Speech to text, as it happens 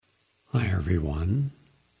Hi everyone,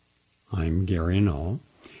 I'm Gary Null,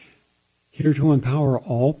 here to empower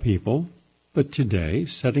all people, but today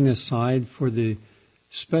setting aside for the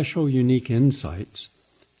special unique insights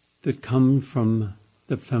that come from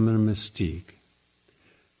the feminine mystique.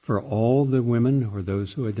 For all the women, or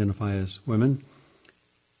those who identify as women,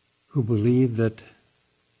 who believe that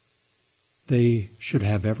they should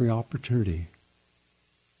have every opportunity,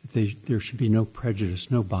 that there should be no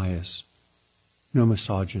prejudice, no bias, no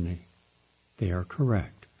misogyny. They are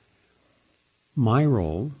correct. My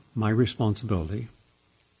role, my responsibility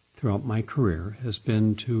throughout my career has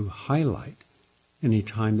been to highlight any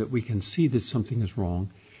time that we can see that something is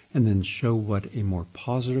wrong and then show what a more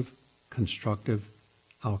positive, constructive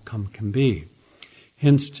outcome can be.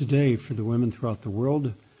 Hence today, for the women throughout the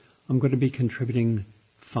world, I'm going to be contributing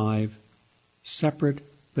 5 separate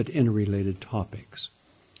but interrelated topics.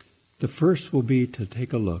 The first will be to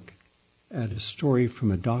take a look at a story from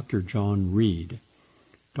a Dr. John Reed.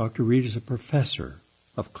 Dr. Reed is a professor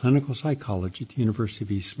of clinical psychology at the University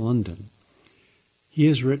of East London. He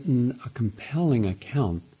has written a compelling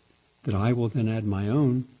account that I will then add my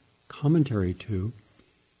own commentary to.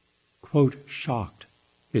 Quote, shocked,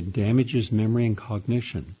 it damages memory and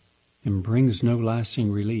cognition and brings no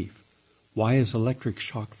lasting relief. Why is electric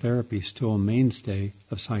shock therapy still a mainstay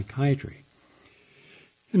of psychiatry?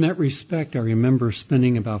 In that respect, I remember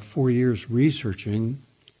spending about 4 years researching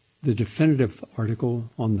the definitive article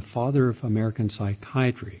on the father of American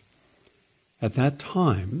psychiatry. At that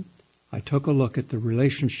time, I took a look at the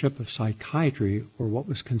relationship of psychiatry, or what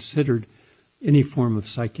was considered any form of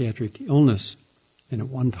psychiatric illness, and at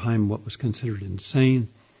one time what was considered insane,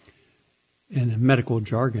 and in medical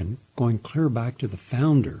jargon, going clear back to the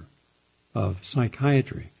founder of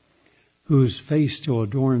psychiatry, whose face still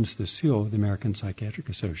adorns the seal of the American Psychiatric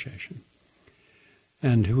Association,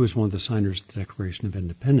 and who was one of the signers of the Declaration of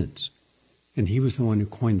Independence. And he was the one who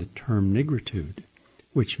coined the term nigritude,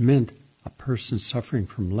 which meant a person suffering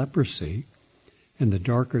from leprosy, and the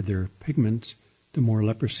darker their pigments, the more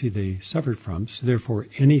leprosy they suffered from. So therefore,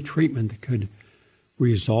 any treatment that could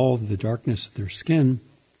resolve the darkness of their skin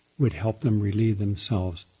would help them relieve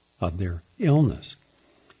themselves of their illness.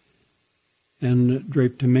 And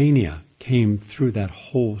drapetomania came through that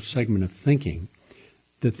whole segment of thinking,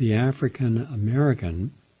 that the African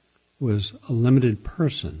American was a limited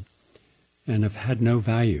person and had no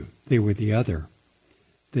value. They were the other.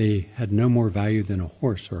 They had no more value than a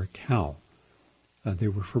horse or a cow. They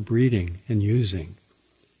were for breeding and using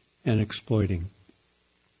and exploiting.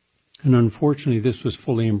 And unfortunately, this was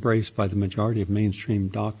fully embraced by the majority of mainstream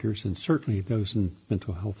doctors and certainly those in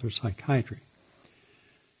mental health or psychiatry.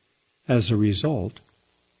 As a result,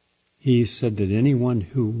 he said that anyone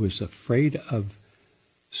who was afraid of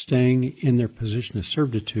staying in their position of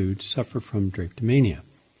servitude suffered from drapetomania.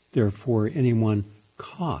 Therefore, anyone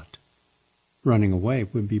caught running away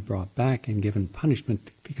would be brought back and given punishment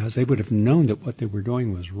because they would have known that what they were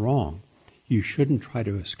doing was wrong. You shouldn't try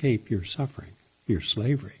to escape your suffering, your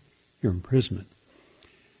slavery, your imprisonment.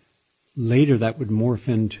 Later, that would morph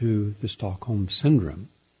into the Stockholm Syndrome,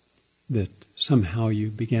 that somehow you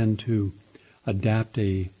began to adapt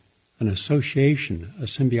an association, a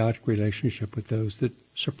symbiotic relationship with those that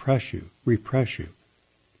suppress you, repress you,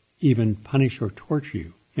 even punish or torture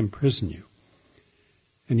you, imprison you.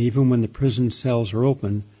 And even when the prison cells are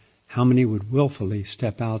open, how many would willfully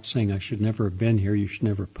step out saying, I should never have been here, you should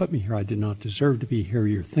never have put me here, I did not deserve to be here.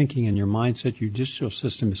 Your thinking and your mindset, your judicial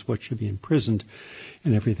system is what should be imprisoned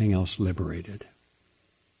and everything else liberated.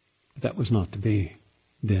 But that was not to be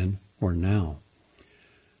then or now.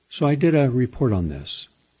 So I did a report on this.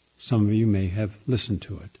 Some of you may have listened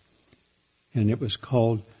to it. And it was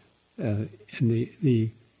called,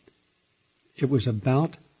 it was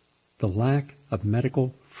about the lack of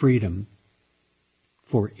medical freedom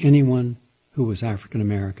for anyone who was African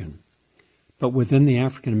American. But within the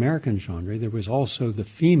African American genre, there was also the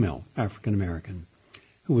female African American,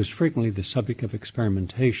 who was frequently the subject of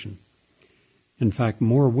experimentation. In fact,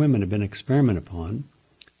 more women have been experimented upon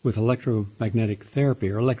with electromagnetic therapy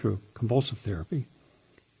or electroconvulsive therapy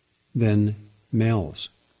than males.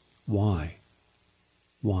 Why?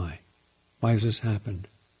 Why? Why has this happened?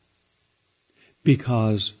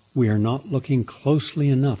 Because we are not looking closely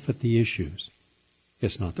enough at the issues.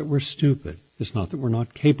 It's not that we're stupid. It's not that we're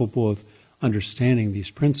not capable of understanding these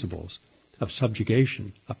principles of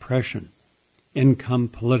subjugation, oppression, income,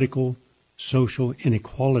 political, social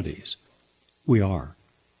inequalities. We are,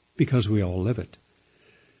 because we all live it.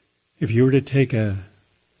 If you were to take a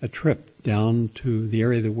trip down to the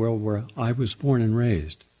area of the world where I was born and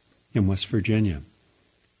raised, in West Virginia,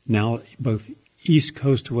 now both east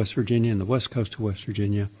coast of West Virginia and the west coast of West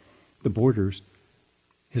Virginia the borders.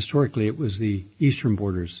 Historically, it was the eastern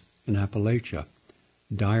borders in Appalachia,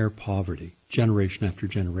 dire poverty, generation after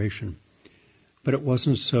generation. But it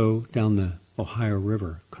wasn't so down the Ohio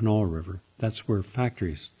River, Kanawha River. That's where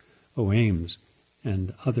factories, Ames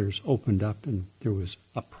and others opened up, and there was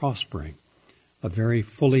a prospering, a very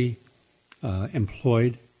fully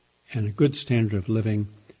employed and a good standard of living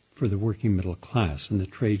for the working middle class and the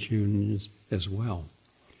trade unions as well.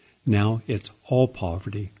 Now it's all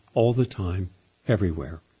poverty, all the time,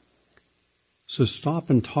 everywhere. So stop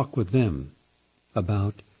and talk with them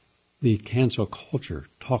about the cancel culture.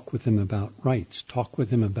 Talk with them about rights. Talk with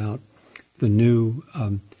them about the new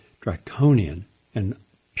draconian and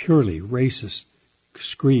purely racist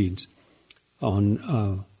screeds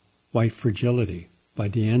on white fragility by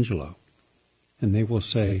D'Angelo. And they will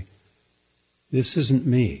say, this isn't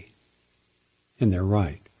me. And they're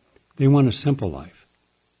right. They want a simple life.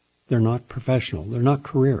 They're not professional. They're not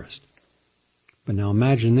careerist. But now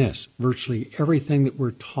imagine this. Virtually everything that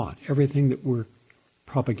we're taught, everything that we're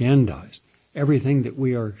propagandized, everything that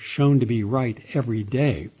we are shown to be right every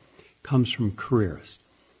day comes from careerists.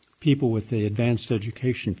 People with the advanced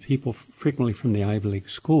education, people frequently from the Ivy League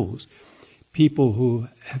schools, people who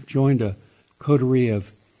have joined a coterie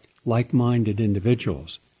of like-minded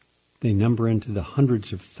individuals. They number into the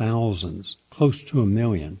hundreds of thousands, close to 1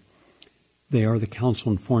 million. They are the Council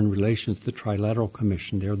on Foreign Relations, the Trilateral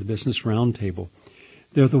Commission. They are the Business Roundtable.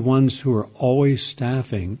 They're the ones who are always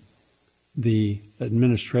staffing the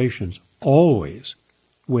administrations, always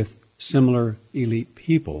with similar elite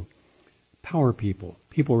people, power people,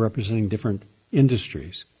 people representing different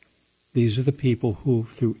industries. These are the people who,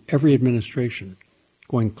 through every administration,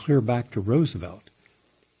 going clear back to Roosevelt,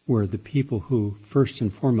 were the people who first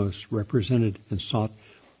and foremost represented and sought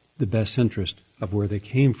the best interest of where they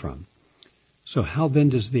came from. So how then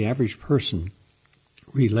does the average person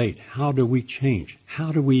relate? How do we change?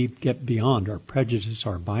 How do we get beyond our prejudice,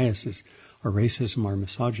 our biases, our racism, our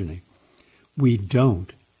misogyny? We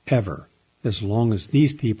don't ever, as long as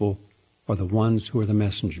these people are the ones who are the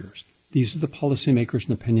messengers. These are the policymakers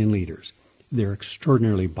and opinion leaders. They're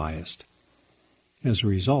extraordinarily biased. As a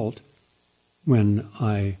result, when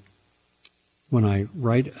I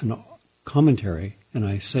write a commentary and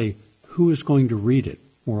I say, who is going to read it?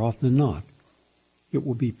 More often than not, it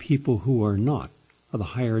will be people who are not of the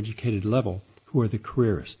higher educated level, who are the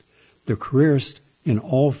careerists. The careerists in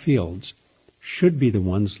all fields should be the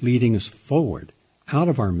ones leading us forward out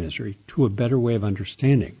of our misery to a better way of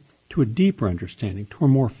understanding, to a deeper understanding, to a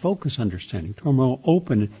more focused understanding, to a more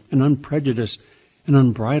open and unprejudiced and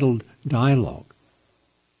unbridled dialogue.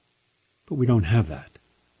 But we don't have that.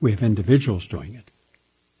 We have individuals doing it,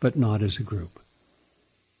 but not as a group.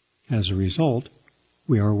 As a result,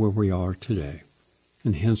 we are where we are today,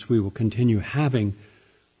 and hence we will continue having,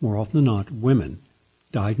 more often than not, women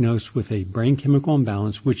diagnosed with a brain chemical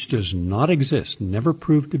imbalance which does not exist, never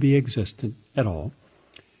proved to be existent at all,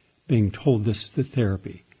 being told this is the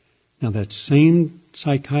therapy. Now that same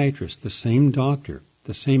psychiatrist, the same doctor,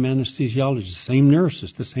 the same anesthesiologist, the same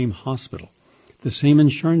nurses, the same hospital, the same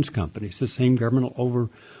insurance companies, the same governmental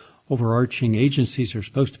overarching agencies that are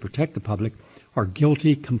supposed to protect the public are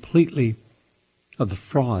guilty completely of the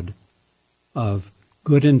fraud of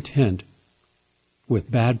good intent with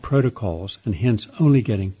bad protocols and hence only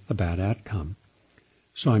getting a bad outcome.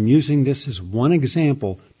 So I'm using this as one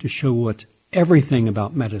example to show what everything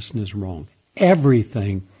about medicine is wrong.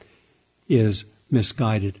 Everything is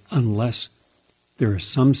misguided unless there are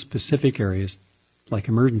some specific areas like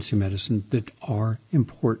emergency medicine that are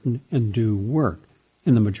important and do work.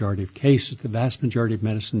 In the majority of cases, the vast majority of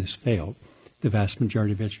medicine has failed. The vast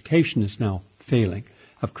majority of education is now failing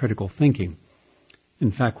of critical thinking. In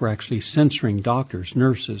fact, we're actually censoring doctors,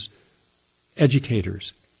 nurses,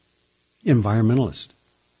 educators, environmentalists,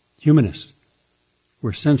 humanists.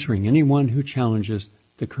 We're censoring anyone who challenges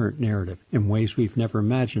the current narrative in ways we've never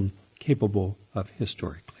imagined capable of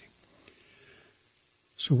historically.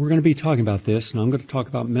 So we're going to be talking about this, and I'm going to talk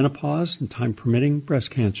about menopause and, time permitting, breast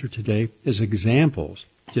cancer today as examples,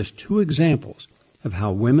 just 2 examples of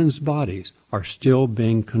how women's bodies are still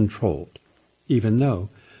being controlled, even though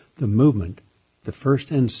the movement, the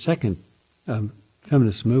first and second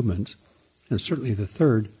feminist movements, and certainly the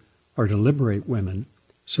third, are to liberate women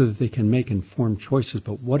so that they can make informed choices.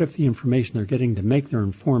 But what if the information they're getting to make their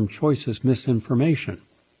informed choices is misinformation?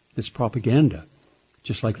 It's propaganda,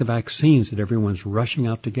 just like the vaccines that everyone's rushing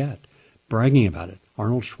out to get, bragging about it.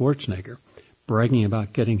 Arnold Schwarzenegger bragging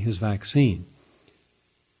about getting his vaccine.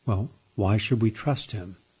 Well, why should we trust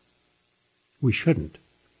him? We shouldn't.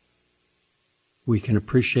 We can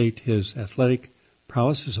appreciate his athletic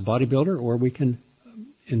prowess as a bodybuilder, or we can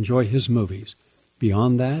enjoy his movies.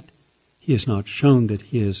 Beyond that, he has not shown that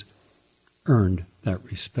he has earned that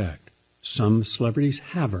respect. Some celebrities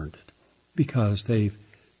have earned it because they've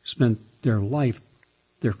spent their life,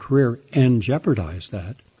 their career, and jeopardized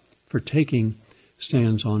that for taking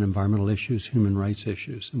stands on environmental issues, human rights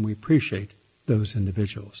issues, and we appreciate those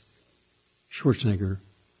individuals. Schwarzenegger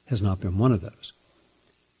has not been one of those.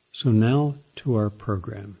 So now to our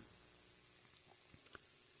program.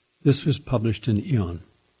 This was published in Eon.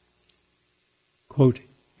 Quote,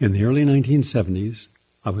 in the early 1970s,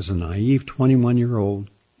 I was a naive 21-year-old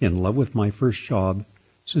in love with my first job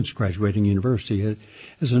since graduating university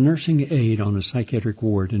as a nursing aide on a psychiatric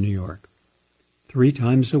ward in New York. 3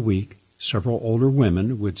 times a week, several older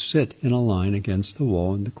women would sit in a line against the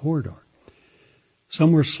wall in the corridor.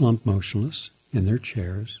 Some were slumped motionless in their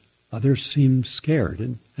chairs. Others seemed scared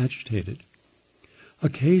and agitated.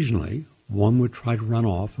 Occasionally, one would try to run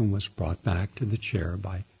off and was brought back to the chair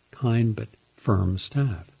by kind but firm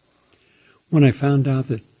staff. When I found out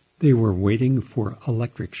that they were waiting for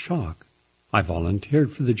electric shock, I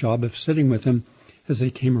volunteered for the job of sitting with them as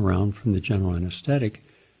they came around from the general anesthetic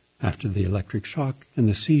after the electric shock and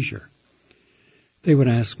the seizure. They would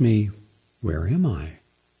ask me, where am I?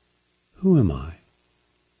 Who am I?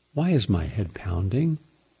 Why is my head pounding?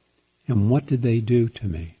 And what did they do to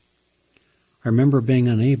me? I remember being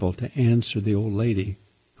unable to answer the old lady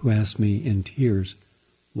who asked me in tears,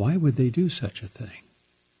 why would they do such a thing?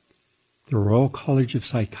 The Royal College of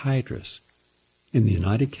Psychiatrists in the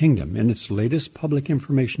United Kingdom, in its latest public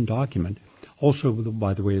information document, also,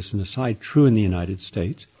 by the way, as an aside, true in the United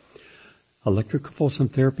States,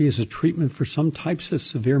 electroconvulsive therapy is a treatment for some types of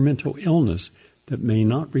severe mental illness that may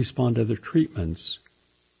not respond to other treatments.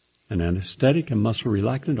 An anesthetic and muscle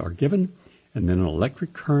relaxant are given, and then an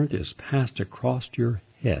electric current is passed across your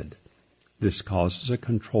head. This causes a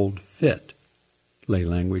controlled fit. Lay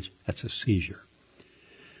language, that's a seizure,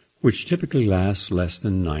 which typically lasts less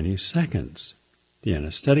than 90 seconds. The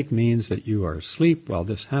anesthetic means that you are asleep while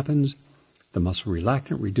this happens. The muscle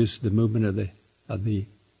relaxant reduces the movement of the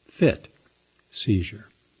fit, seizure.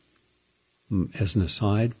 As an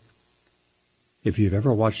aside, if you've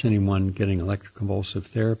ever watched anyone getting electroconvulsive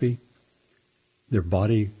therapy, their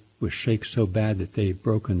body was shake so bad that they've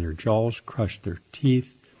broken their jaws, crushed their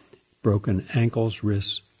teeth, broken ankles,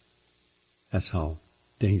 wrists. That's how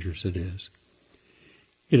dangerous it is.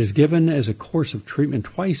 It is given as a course of treatment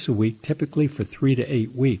twice a week, typically for 3 to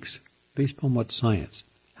 8 weeks. Based upon what science?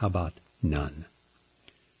 How about none?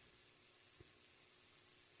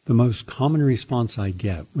 The most common response I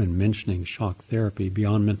get when mentioning shock therapy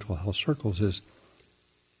beyond mental health circles is,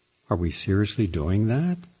 are we seriously doing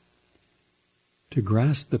that? To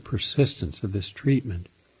grasp the persistence of this treatment,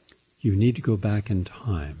 you need to go back in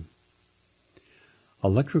time.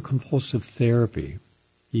 Electroconvulsive therapy,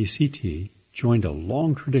 ECT, joined a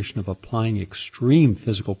long tradition of applying extreme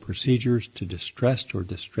physical procedures to distressed or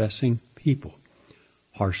distressing people.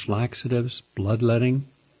 Harsh laxatives, bloodletting.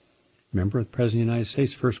 Remember the President of the United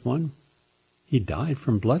States, first one? He died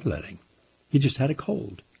from bloodletting. He just had a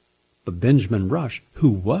cold. But Benjamin Rush, who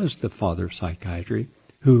was the father of psychiatry,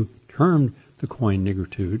 who termed the coin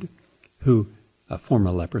nigritude, who a form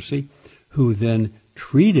of leprosy, who then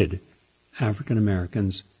treated African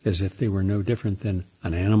Americans as if they were no different than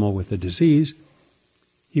an animal with a disease,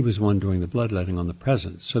 he was one doing the bloodletting on the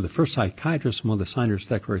president. So the first psychiatrist, one of the signers of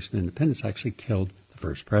the Declaration of Independence, actually killed the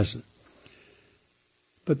first president.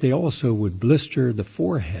 But they also would blister the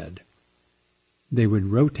forehead. They would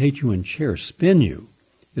rotate you in chairs, spin you,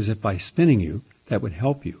 as if by spinning you, that would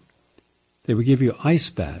help you. They would give you ice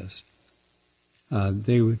baths.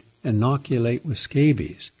 They would inoculate with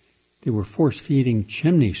scabies. They were force-feeding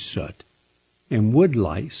chimney soot and wood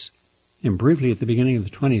lice. And briefly, at the beginning of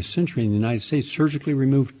the 20th century in the United States, surgically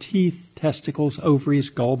removed teeth, testicles, ovaries,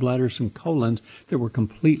 gallbladders, and colons that were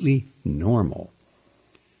completely normal.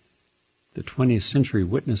 The 20th century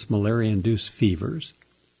witnessed malaria-induced fevers,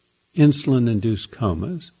 insulin-induced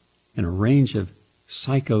comas, and a range of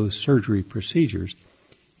psychosurgery procedures,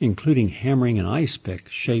 including hammering an ice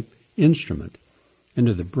pick-shaped instrument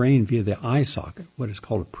into the brain via the eye socket, what is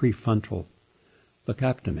called a prefrontal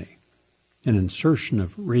lobectomy, an insertion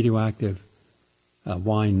of radioactive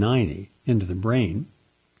Y90 into the brain.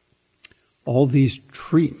 All these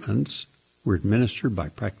treatments were administered by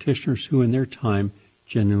practitioners who in their time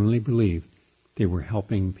genuinely believed they were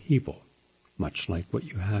helping people, much like what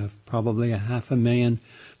you have probably 500,000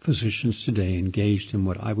 physicians today engaged in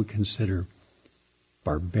what I would consider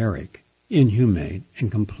barbaric, inhumane,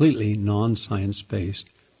 and completely non-science-based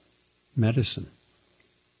medicine.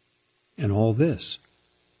 And all this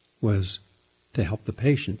was to help the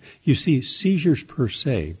patient. You see, seizures per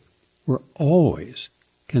se were always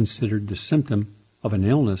considered the symptom of an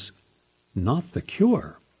illness, not the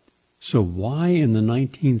cure. So why in the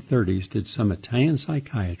 1930s did some Italian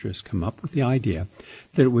psychiatrists come up with the idea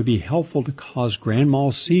that it would be helpful to cause grand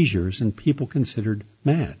mal seizures in people considered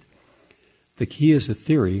mad? The key is a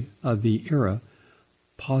theory of the era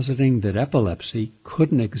positing that epilepsy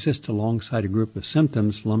couldn't exist alongside a group of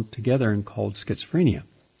symptoms lumped together and called schizophrenia,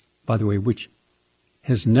 by the way, which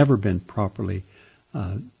has never been properly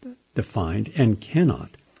defined and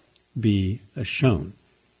cannot be shown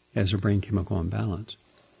as a brain chemical imbalance.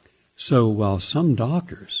 So while some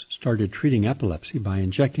doctors started treating epilepsy by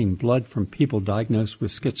injecting blood from people diagnosed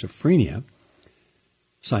with schizophrenia,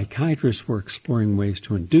 psychiatrists were exploring ways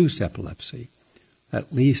to induce epilepsy,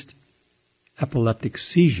 at least epileptic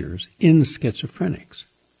seizures, in schizophrenics.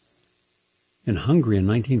 In Hungary in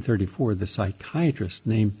 1934, the psychiatrist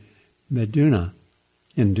named Meduna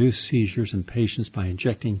induced seizures in patients by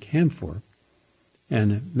injecting camphor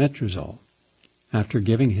and metrazole. After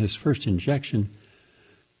giving his first injection,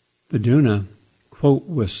 Meduna, quote,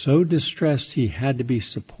 was so distressed he had to be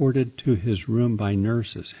supported to his room by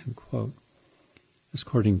nurses, end quote,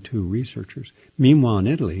 according to researchers. Meanwhile, in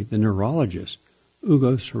Italy, the neurologist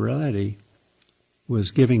Ugo Sorelli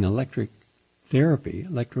was giving electroshock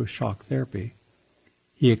therapy.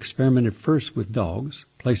 He experimented first with dogs,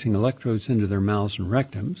 placing electrodes into their mouths and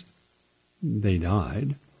rectums. They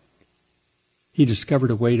died. He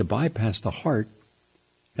discovered a way to bypass the heart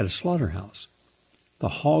at a slaughterhouse. The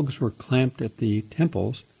hogs were clamped at the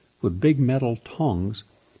temples with big metal tongs,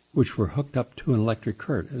 which were hooked up to an electric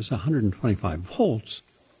current. It was 125 volts.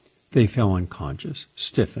 They fell unconscious,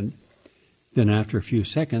 stiffened. Then after a few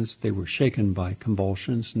seconds, they were shaken by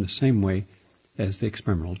convulsions in the same way as the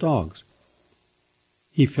experimental dogs.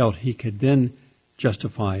 He felt he could then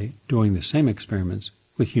justify doing the same experiments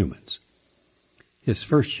with humans. His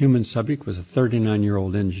first human subject was a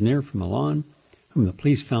 39-year-old engineer from Milan, whom the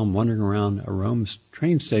police found wandering around a Rome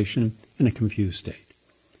train station in a confused state.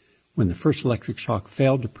 When the first electric shock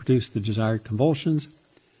failed to produce the desired convulsions,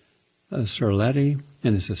 Sorelli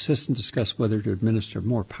and his assistant discussed whether to administer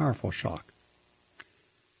more powerful shock.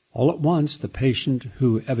 All at once, the patient,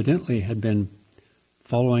 who evidently had been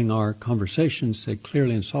following our conversation, said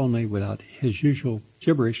clearly and solemnly, without his usual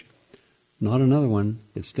gibberish, "Not another one,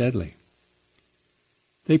 it's deadly."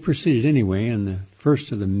 They proceeded anyway, and the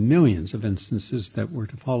first of the millions of instances that were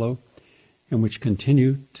to follow, and which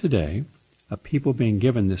continue today, of people being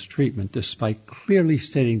given this treatment despite clearly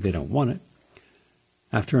stating they don't want it.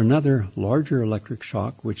 After another larger electric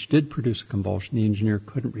shock, which did produce a convulsion, the engineer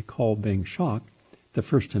couldn't recall being shocked, the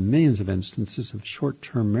first of millions of instances of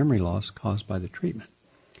short-term memory loss caused by the treatment.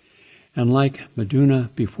 And like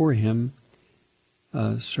Meduna before him,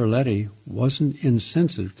 Sorelli wasn't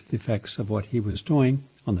insensitive to the effects of what he was doing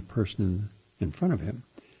on the person in front of him.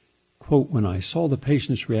 Quote, "When I saw the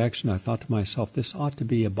patient's reaction, I thought to myself, this ought to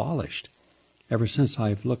be abolished. Ever since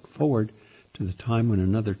I've looked forward to the time when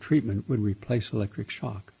another treatment would replace electric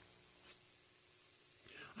shock."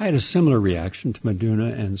 I had a similar reaction to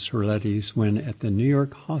Meduna and Sorelli's when at the New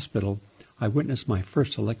York hospital I witnessed my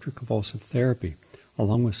first electroconvulsive therapy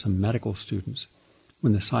along with some medical students.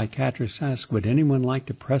 When the psychiatrist asked, "Would anyone like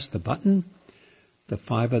to press the button?" the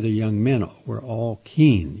 5 other young men were all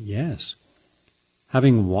keen, yes.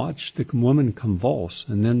 Having watched the woman convulse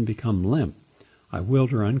and then become limp, I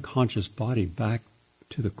wheeled her unconscious body back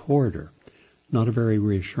to the corridor, not a very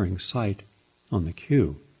reassuring sight on the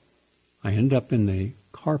queue. I ended up in the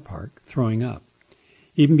car park throwing up.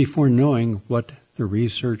 Even before knowing what the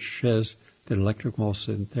research says that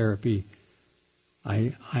electroconvulsive therapy,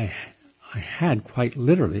 I had quite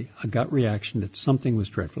literally a gut reaction that something was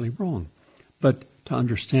dreadfully wrong. But to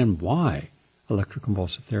understand why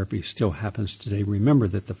electroconvulsive therapy still happens today, remember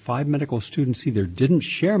that the 5 medical students either didn't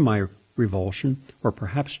share my revulsion or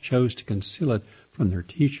perhaps chose to conceal it from their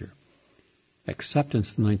teacher.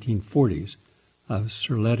 Acceptance in the 1940s of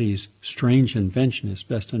Sorelli's strange invention is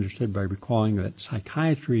best understood by recalling that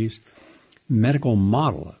psychiatry's medical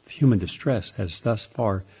model of human distress has thus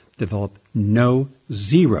far developed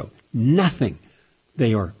nothing.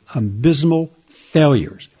 They are abysmal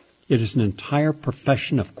failures. It is an entire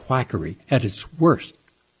profession of quackery at its worst.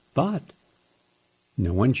 But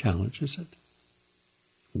no one challenges it.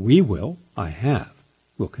 We will,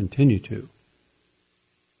 will continue to.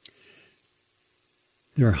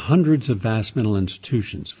 There are hundreds of vast mental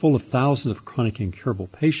institutions full of thousands of chronic incurable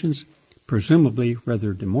patients, presumably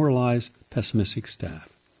rather demoralized, pessimistic staff.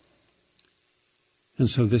 And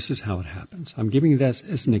so this is how it happens. I'm giving this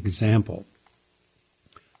as an example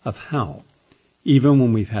of how even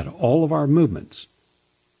when we've had all of our movements,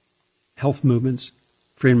 health movements,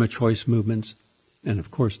 freedom of choice movements, and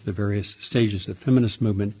of course the various stages of feminist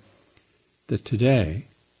movement, that today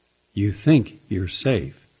you think you're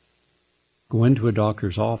safe. Go into a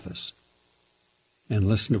doctor's office and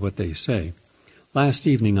listen to what they say. Last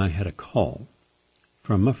evening I had a call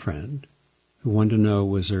from a friend who wanted to know,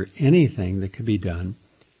 was there anything that could be done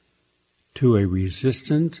to a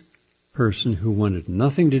resistant person who wanted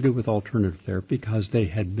nothing to do with alternative therapy because they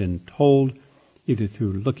had been told, either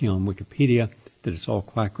through looking on Wikipedia, that it's all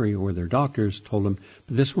quackery, or their doctors told them,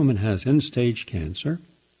 but this woman has end-stage cancer.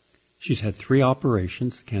 She's had 3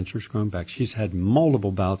 operations. The cancer's grown back. She's had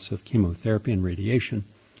multiple bouts of chemotherapy and radiation.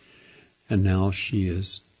 And now she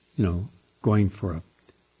is, going for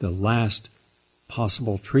the last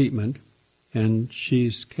possible treatment, and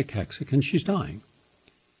she's cachectic and she's dying.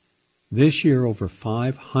 This year, over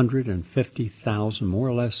 550,000, more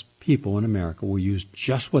or less, people in America will use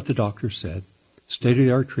just what the doctor said,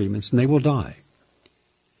 state-of-the-art treatments, and they will die.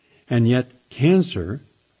 And yet, cancer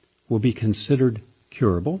will be considered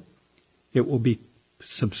curable. It will be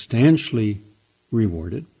substantially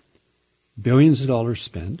rewarded. Billions of dollars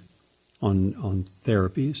spent on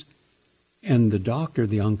therapies. And the doctor,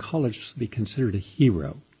 the oncologist, will be considered a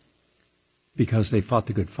hero because they fought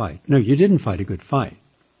the good fight. No, you didn't fight a good fight.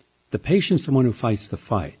 The patient's the one who fights the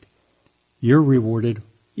fight. You're rewarded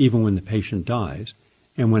even when the patient dies.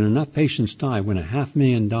 And when enough patients die, when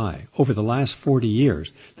 500,000 die over the last 40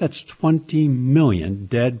 years, that's 20 million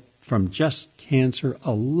dead from just cancer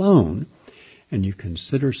alone. And you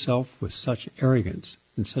consider yourself with such arrogance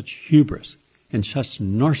and such hubris and such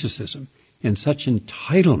narcissism and such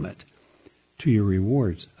entitlement to your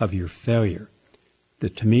rewards of your failure,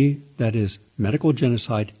 that to me, that is medical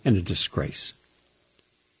genocide and a disgrace.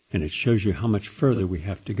 And it shows you how much further we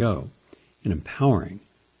have to go in empowering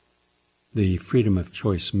the freedom of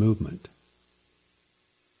choice movement.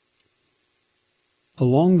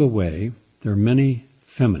 Along the way, there are many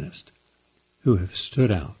feminists who have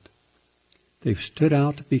stood out. They've stood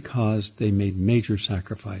out because they made major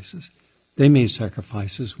sacrifices. They made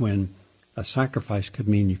sacrifices when a sacrifice could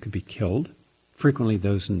mean you could be killed. Frequently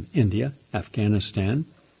those in India, Afghanistan,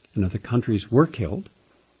 and other countries were killed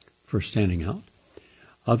for standing out.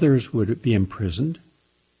 Others would be imprisoned.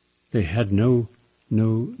 They had no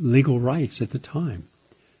legal rights at the time.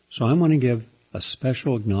 So I want to give a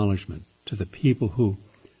special acknowledgement to the people who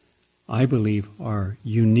I believe are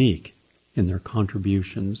unique in their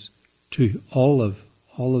contributions to all of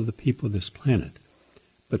the people of this planet,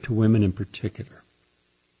 but to women in particular.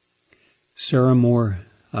 Sarah Moore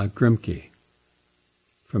Grimke,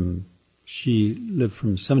 she lived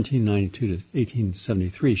from 1792 to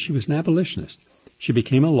 1873. She was an abolitionist. She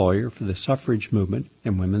became a lawyer for the suffrage movement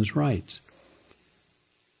and women's rights.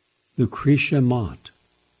 Lucretia Mott,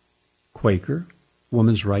 Quaker,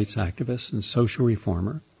 women's rights activist and social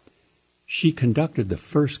reformer. She conducted the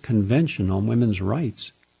first convention on women's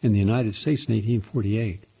rights in the United States in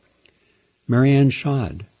 1848. Marianne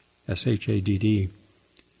Shadd, S-H-A-D-D,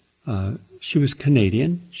 she was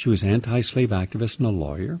Canadian. She was anti-slave activist and a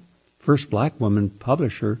lawyer. First black woman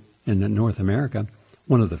publisher in North America.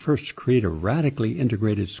 One of the first to create a radically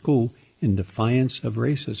integrated school in defiance of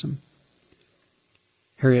racism.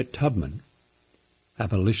 Harriet Tubman,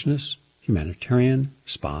 abolitionist, humanitarian,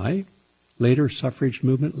 spy, later suffrage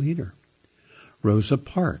movement leader. Rosa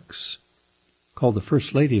Parks, called the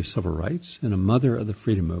First Lady of Civil Rights and a mother of the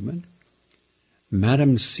freedom movement.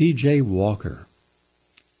 Madam C.J. Walker,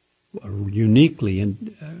 a uniquely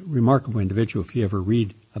and remarkable individual if you ever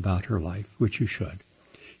read about her life, which you should.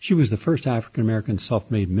 She was the first African-American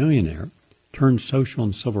self-made millionaire turned social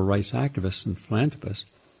and civil rights activist and philanthropist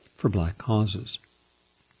for black causes.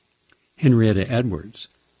 Henrietta Edwards,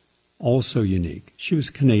 also unique. She was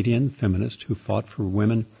a Canadian feminist who fought for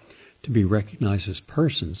women to be recognized as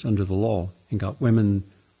persons under the law and got women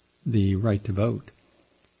the right to vote.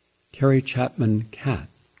 Carrie Chapman Catt,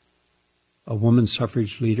 a woman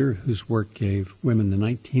suffrage leader whose work gave women the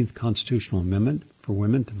 19th Constitutional Amendment for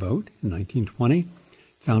women to vote in 1920,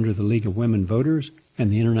 founder of the League of Women Voters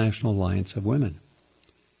and the International Alliance of Women.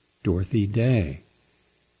 Dorothy Day.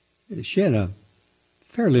 She had a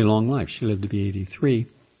fairly long life. She lived to be 83.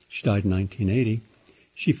 She died in 1980.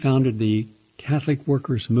 She founded the Catholic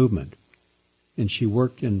Workers' Movement, and she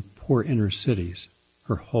worked in poor inner cities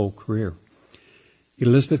her whole career.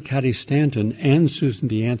 Elizabeth Cady Stanton and Susan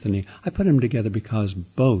B. Anthony, I put them together because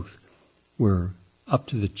both were up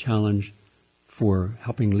to the challenge for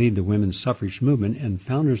helping lead the women's suffrage movement and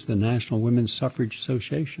founders of the National Women's Suffrage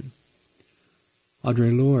Association.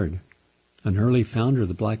 Audre Lorde, an early founder of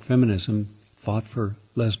the black feminism, fought for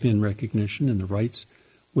lesbian recognition and the rights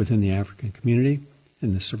within the African community,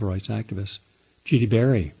 and the civil rights activist. Judy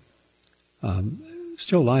Berry,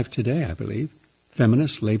 still alive today, I believe,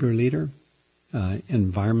 feminist, labor leader,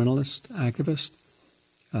 environmentalist activist,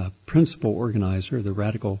 principal organizer of the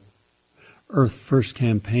radical Earth First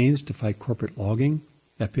campaigns to fight corporate logging.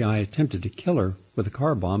 FBI attempted to kill her with a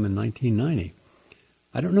car bomb in 1990.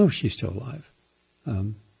 I don't know if she's still alive.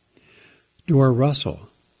 Dora Russell,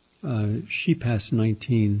 she passed in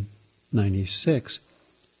 1996.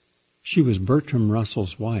 She was Bertram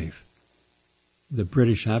Russell's wife, the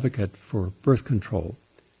British advocate for birth control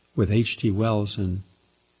with H.G. Wells and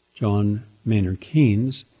John Maynard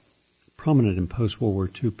Keynes, prominent in post-World War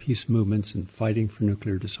II peace movements and fighting for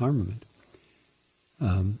nuclear disarmament.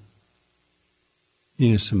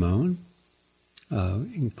 Nina Simone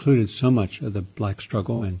included so much of the black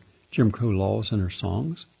struggle and Jim Crow laws in her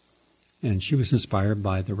songs, and she was inspired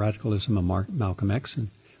by the radicalism of Malcolm X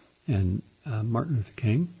and Martin Luther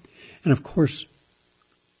King. And of course,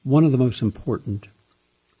 one of the most important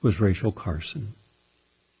was Rachel Carson.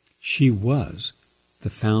 She was the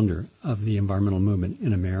founder of the environmental movement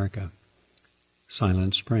in America,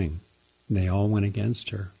 Silent Spring. They all went against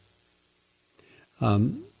her.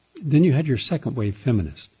 Then you had your second wave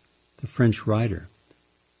feminist, the French writer.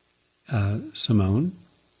 Simone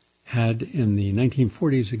had in the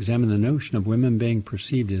 1940s examined the notion of women being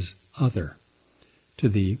perceived as other to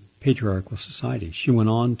the patriarchal society. She went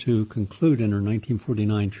on to conclude in her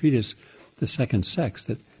 1949 treatise, The Second Sex,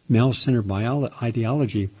 that male-centered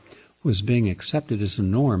ideology was being accepted as a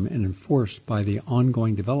norm and enforced by the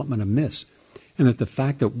ongoing development of myths, and that the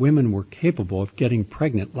fact that women were capable of getting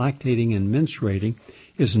pregnant, lactating, and menstruating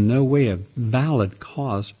is in no way a valid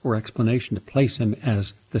cause or explanation to place them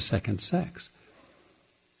as the second sex.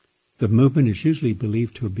 The movement is usually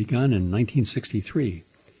believed to have begun in 1963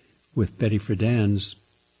 with Betty Friedan's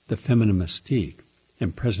The Feminine Mystique,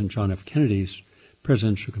 and President John F. Kennedy's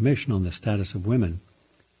Presidential Commission on the Status of Women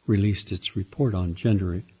released its report on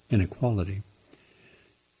gender inequality.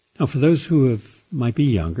 Now, for those who might be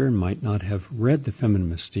younger and might not have read The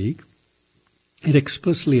Feminine Mystique, it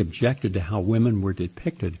explicitly objected to how women were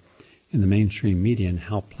depicted in the mainstream media and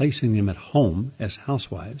how placing them at home as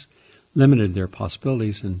housewives limited their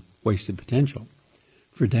possibilities and wasted potential.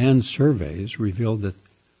 Friedan's surveys revealed that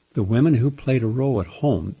the women who played a role at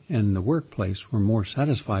home and in the workplace were more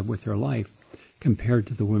satisfied with their life compared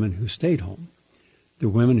to the women who stayed home. The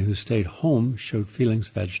women who stayed home showed feelings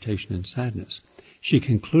of agitation and sadness. She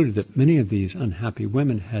concluded that many of these unhappy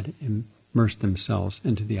women had immersed themselves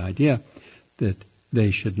into the idea that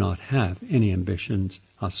they should not have any ambitions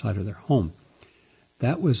outside of their home.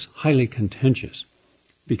 That was highly contentious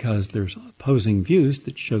because there's opposing views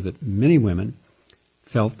that show that many women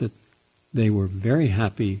felt that they were very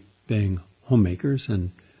happy being homemakers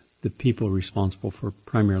and the people responsible for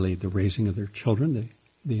primarily the raising of their children,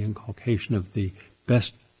 the inculcation of the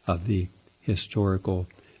best of the historical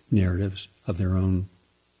narratives of their own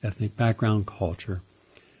ethnic background, culture,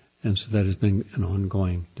 and so that has been an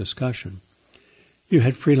ongoing discussion. You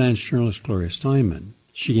had freelance journalist Gloria Steinman.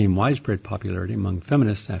 She gained widespread popularity among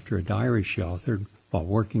feminists after a diary she authored while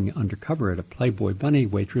working undercover at a Playboy bunny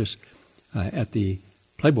waitress at the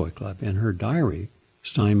Playboy Club. In her diary,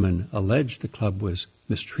 Steinman alleged the club was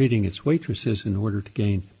mistreating its waitresses in order to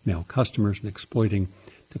gain male customers and exploiting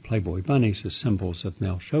the Playboy bunnies as symbols of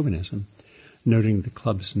male chauvinism, noting the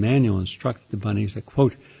club's manual instructed the bunnies that,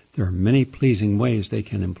 quote, there are many pleasing ways they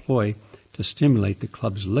can employ to stimulate the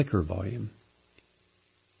club's liquor volume.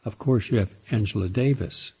 Of course, you have Angela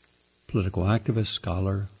Davis, political activist,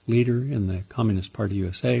 scholar, leader in the Communist Party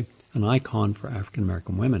USA, an icon for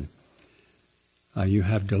African-American women. You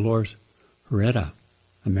have Dolores Herrera,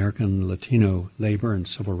 American Latino labor and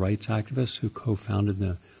civil rights activist who co-founded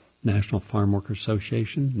the National Farm Workers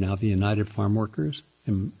Association, now the United Farm Workers,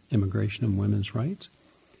 Immigration and Women's Rights.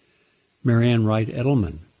 Marianne Wright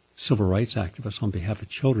Edelman, civil rights activist on behalf of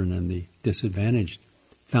children and the disadvantaged,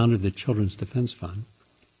 founded the Children's Defense Fund.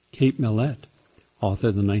 Kate Millett, author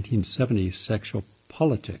of the 1970s Sexual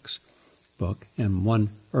Politics book and one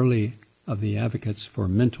early of the advocates for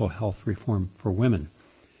mental health reform for women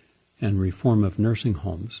and reform of nursing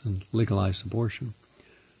homes and legalized abortion.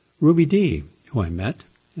 Ruby Dee, who I met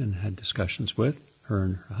and had discussions with, her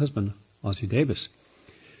and her husband, Ossie Davis.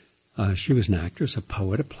 She was an actress, a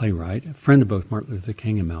poet, a playwright, a friend of both Martin Luther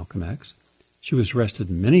King and Malcolm X. She was arrested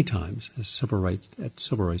many times at civil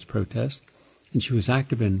rights protests, and she was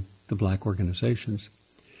active in the black organizations.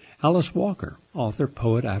 Alice Walker, author,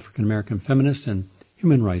 poet, African-American feminist, and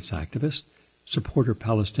human rights activist, supporter of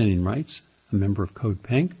Palestinian rights, a member of Code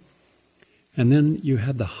Pink. And then you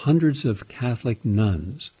had the hundreds of Catholic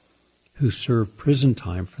nuns who served prison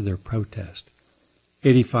time for their protest.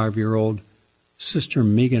 85-year-old Sister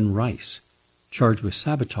Megan Rice, charged with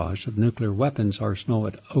sabotage of nuclear weapons arsenal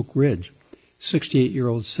at Oak Ridge.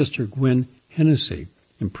 68-year-old Sister Gwen Hennessy,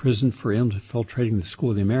 imprisoned for infiltrating the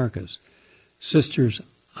School of the Americas. Sisters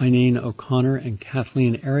Eileen O'Connor and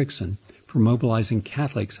Kathleen Erickson for mobilizing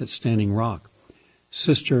Catholics at Standing Rock.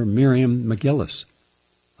 Sister Miriam McGillis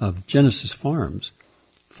of Genesis Farms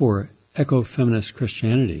for eco-feminist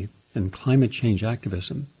Christianity and climate change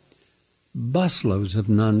activism. Busloads of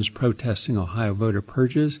nuns protesting Ohio voter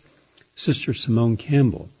purges. Sister Simone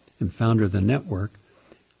Campbell, and founder of the network,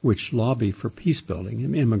 which lobby for peace building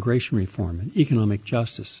and immigration reform and economic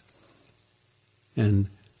justice. And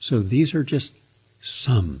so these are just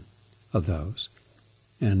some of those.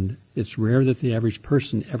 And it's rare that the average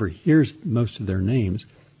person ever hears most of their names.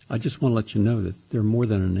 I just want to let you know that they're more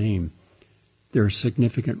than a name. They're a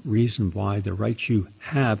significant reason why the rights you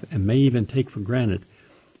have and may even take for granted,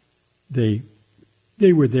 they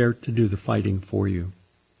were there to do the fighting for you.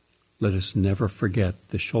 Let us never forget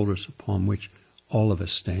the shoulders upon which all of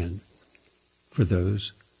us stand for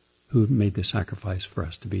those who made the sacrifice for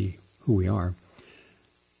us to be who we are.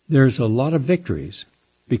 There's a lot of victories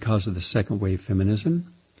because of the second wave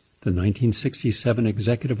feminism. The 1967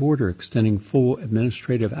 executive order extending full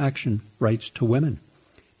administrative action rights to women.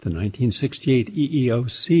 The 1968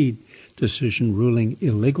 EEOC decision ruling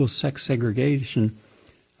illegal sex segregation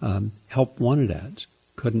help wanted ads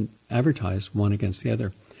couldn't advertise one against the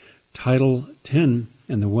other. Title 10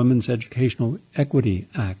 and the Women's Educational Equity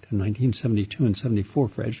Act of 1972 and 74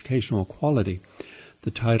 for educational equality.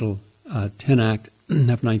 The Title 10 Act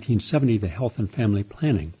of 1970, the Health and Family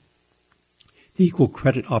Planning. The Equal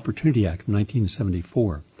Credit Opportunity Act of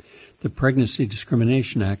 1974. The Pregnancy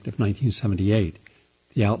Discrimination Act of 1978.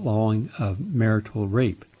 The outlawing of marital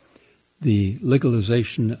rape. The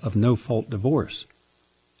legalization of no-fault divorce,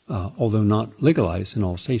 although not legalized in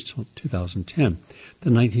all states until 2010. The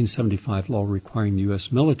 1975 law requiring the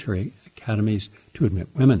U.S. military academies to admit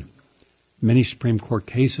women. Many Supreme Court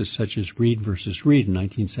cases such as Reed v. Reed in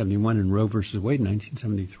 1971 and Roe v. Wade in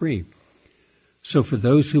 1973. So for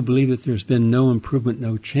those who believe that there's been no improvement,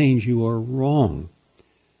 no change, you are wrong.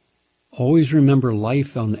 Always remember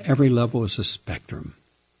life on every level is a spectrum.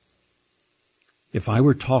 If I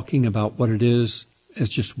were talking about what it is as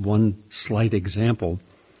just one slight example,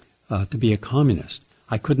 to be a communist,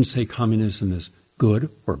 I couldn't say communism is good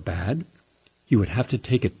or bad. You would have to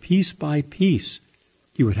take it piece by piece.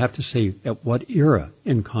 You would have to say at what era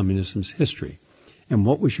in communism's history and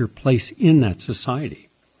what was your place in that society.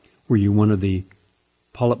 Were you one of the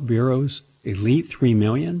Politburo's elite 3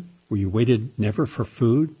 million? Where you waited never for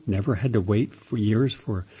food, never had to wait for years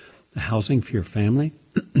for the housing for your family?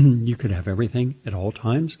 You could have everything at all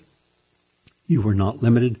times. You were not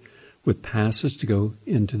limited with passes to go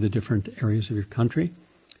into the different areas of your country.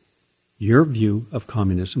 Your view of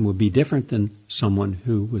communism would be different than someone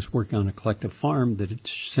who was working on a collective farm that had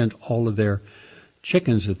sent all of their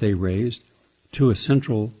chickens that they raised to a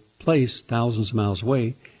central place thousands of miles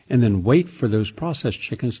away and then wait for those processed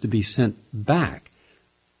chickens to be sent back,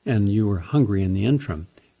 and you were hungry in the interim.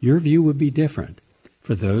 Your view would be different.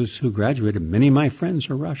 For those who graduated, many of my friends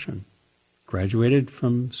are Russian, graduated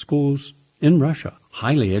from schools in Russia,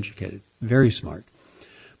 highly educated, very smart.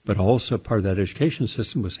 But also part of that education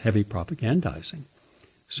system was heavy propagandizing.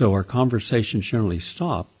 So our conversations generally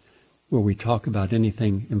stop where we talk about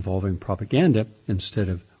anything involving propaganda instead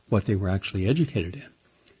of what they were actually educated in.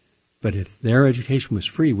 But if their education was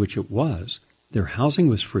free, which it was, their housing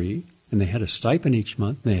was free, and they had a stipend each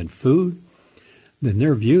month, they had food, then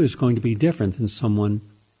their view is going to be different than someone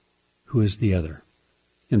who is the other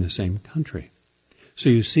in the same country. So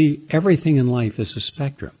you see, everything in life is a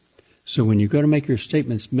spectrum. So when you go to make your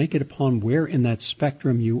statements, make it upon where in that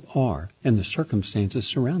spectrum you are and the circumstances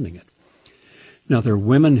surrounding it. Now, there are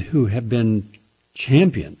women who have been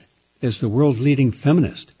championed as the world's leading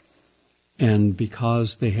feminist, and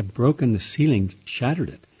because they have broken the ceiling, shattered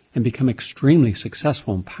it, and become extremely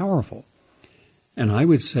successful and powerful. And I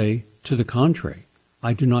would say, to the contrary,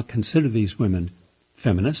 I do not consider these women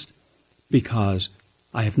feminist because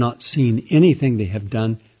I have not seen anything they have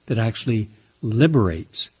done that actually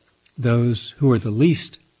liberates those who are the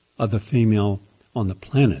least of the female on the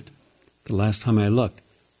planet. The last time I looked,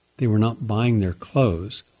 they were not buying their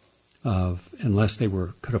clothes unless they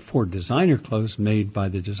could afford designer clothes made by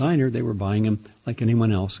the designer. They were buying them like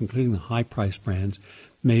anyone else, including the high-priced brands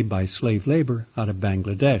made by slave labor out of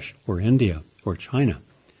Bangladesh or India or China.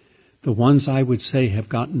 The ones I would say have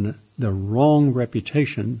gotten the wrong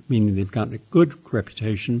reputation, meaning they've gotten a good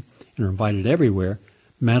reputation and are invited everywhere,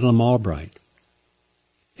 Madeleine Albright,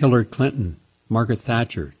 Hillary Clinton, Margaret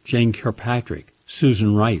Thatcher, Jane Kirkpatrick,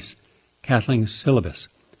 Susan Rice, Kathleen Syllabus,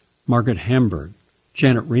 Margaret Hamburg,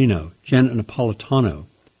 Janet Reno, Janet Napolitano,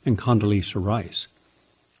 and Condoleezza Rice.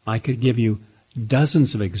 I could give you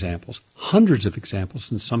dozens of examples, hundreds of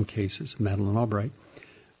examples in some cases, of Madeleine Albright,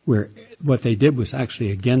 where what they did was actually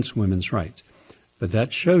against women's rights. But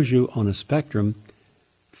that shows you on a spectrum,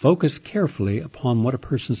 focus carefully upon what a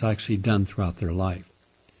person's actually done throughout their life.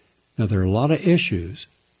 Now, there are a lot of issues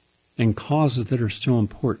and causes that are still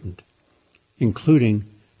important, including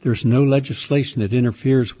there's no legislation that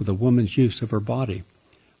interferes with a woman's use of her body,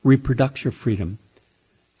 reproductive freedom,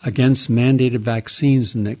 against mandated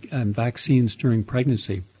vaccines and vaccines during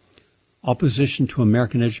pregnancy, opposition to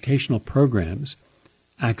American educational programs,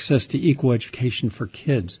 access to equal education for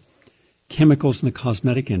kids, chemicals in the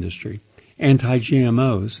cosmetic industry,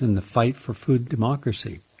 anti-GMOs and the fight for food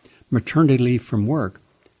democracy, maternity leave from work,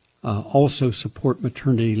 also support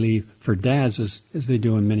maternity leave for dads as they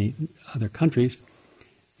do in many other countries,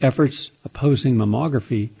 efforts opposing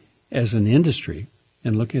mammography as an industry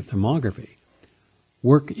and looking at thermography,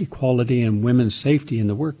 work equality and women's safety in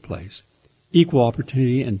the workplace, equal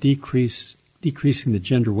opportunity and decreasing the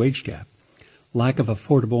gender wage gap, lack of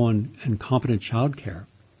affordable and competent child care,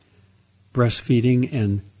 breastfeeding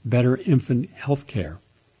and better infant health care,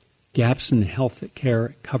 gaps in health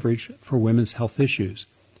care coverage for women's health issues,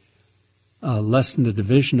 lessen the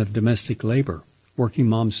division of domestic labor. Working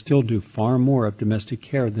moms still do far more of domestic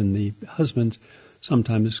care than the husbands,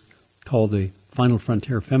 sometimes called the final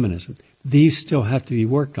frontier feminism. These still have to be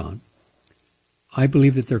worked on. I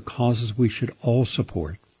believe that they're causes we should all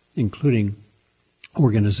support, including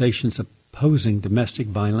organizations opposing domestic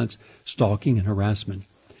violence, stalking, and harassment,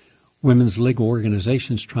 women's legal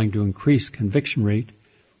organizations trying to increase conviction rate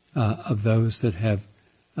of those that have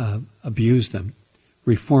abused them,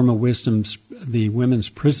 reform of the women's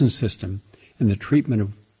prison system and the treatment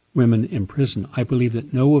of women in prison. I believe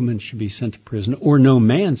that no woman should be sent to prison or no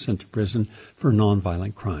man sent to prison for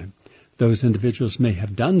nonviolent crime. Those individuals may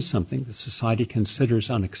have done something that society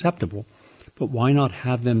considers unacceptable, but why not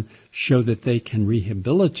have them show that they can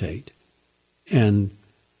rehabilitate and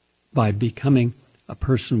by becoming a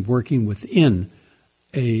person working within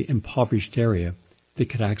a impoverished area that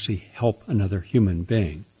could actually help another human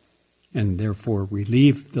being and therefore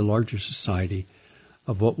relieve the larger society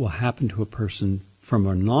of what will happen to a person from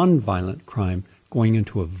a nonviolent crime going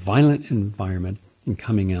into a violent environment and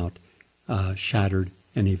coming out shattered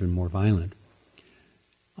and even more violent.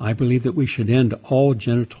 I believe that we should end all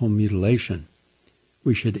genital mutilation.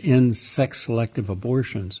 We should end sex-selective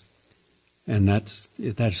abortions, and that's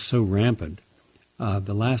so rampant.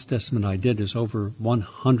 The last estimate I did is over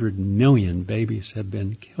 100 million babies have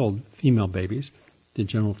been killed, female babies. The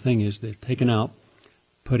general thing is they're taken out,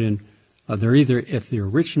 put in. They're either, if they're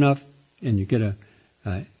rich enough and you get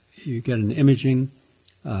an imaging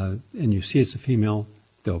and you see it's a female,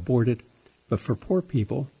 they'll abort it. But for poor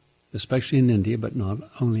people, especially in India, but not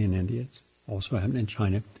only in India, it's also happening in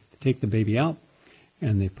China, they take the baby out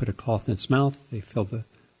and they put a cloth in its mouth. They fill the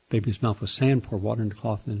baby's mouth with sand, pour water in the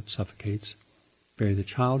cloth, and it suffocates. Bury the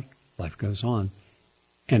child, life goes on,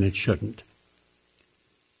 and it shouldn't.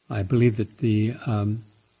 I believe that the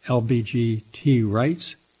LGBT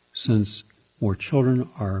rights, since more children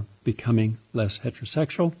are becoming less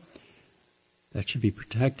heterosexual, that should be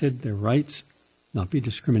protected, their rights, not be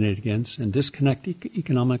discriminated against, and disconnect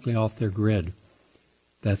economically off their grid.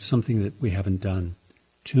 That's something that we haven't done.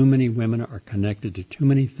 Too many women are connected to too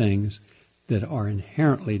many things that are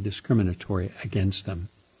inherently discriminatory against them.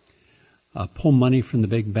 Pull money from the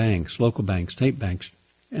big banks, local banks, state banks,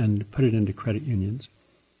 and put it into credit unions.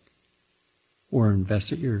 Or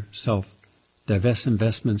invest it yourself. Divest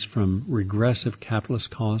investments from regressive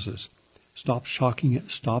capitalist causes. Stop shopping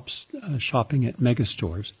at mega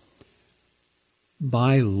stores.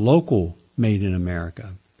 Buy local made in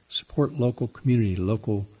America. Support local community,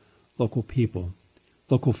 local people.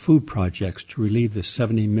 Local food projects to relieve the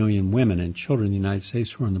 70 million women and children in the United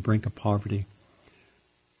States who are on the brink of poverty.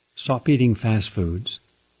 Stop eating fast foods.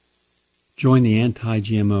 Join the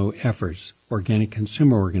anti-GMO efforts. Organic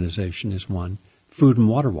Consumer Organization is one. Food and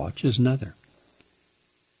Water Watch is another.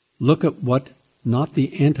 Look at what not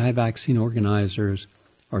the anti-vaccine organizers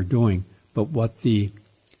are doing, but what the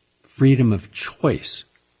freedom of choice,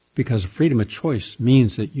 because freedom of choice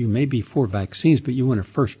means that you may be for vaccines, but you want to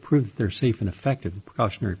first prove that they're safe and effective, a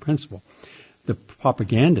precautionary principle. The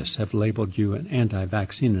propagandists have labeled you an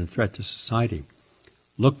anti-vaccine and a threat to society.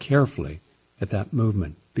 Look carefully at that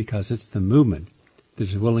movement, because it's the movement that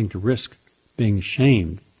is willing to risk being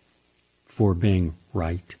shamed for being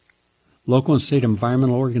right. Local and state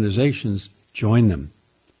environmental organizations, join them.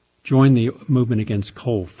 Join the movement against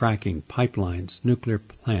coal, fracking, pipelines, nuclear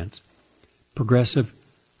plants, progressive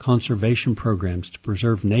conservation programs to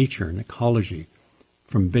preserve nature and ecology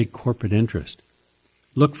from big corporate interest.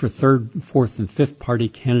 Look for third, fourth, and fifth party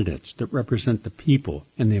candidates that represent the people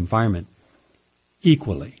and the environment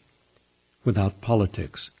equally without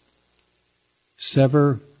politics.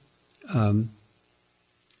 Sever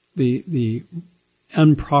the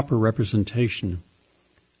improper representation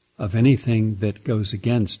of anything that goes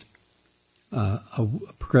against a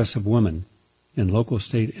progressive woman in local,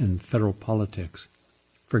 state, and federal politics.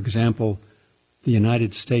 For example, the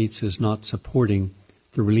United States is not supporting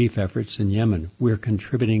the relief efforts in Yemen. We're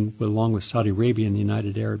contributing, along with Saudi Arabia and the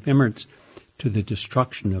United Arab Emirates, to the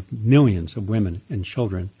destruction of millions of women and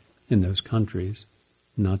children in those countries.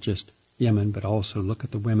 Not just Yemen, but also look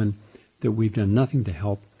at the women that we've done nothing to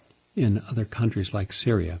help in other countries like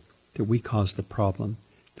Syria, that we caused the problem.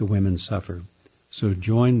 The women suffer. So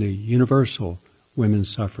join the universal women's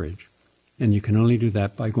suffrage. And you can only do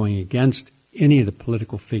that by going against any of the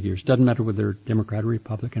political figures. Doesn't matter whether they're Democrat or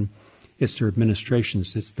Republican. It's their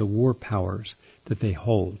administrations. It's the war powers that they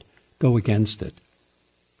hold. Go against it.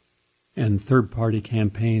 And third-party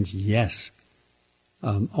campaigns, yes.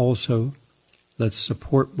 Also, let's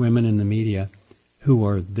support women in the media who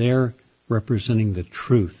are there representing the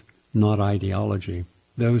truth, not ideology.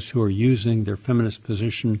 Those who are using their feminist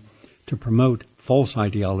position to promote false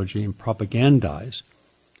ideology and propagandize,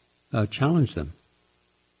 challenge them.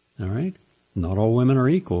 All right? Not all women are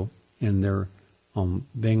equal in their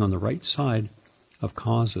being on the right side of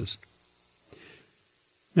causes.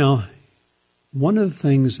 Now, one of the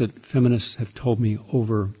things that feminists have told me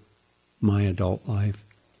over my adult life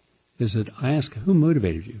is that I ask, who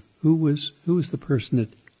motivated you? Who was the person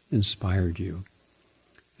that inspired you?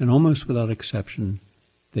 And almost without exception,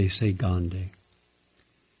 they say Gandhi.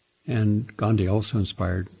 And Gandhi also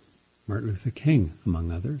inspired Martin Luther King,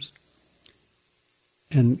 among others.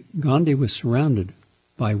 And Gandhi was surrounded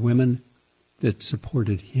by women that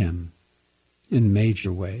supported him in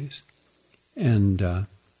major ways. And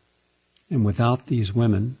without these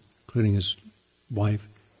women, including his wife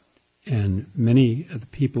and many of the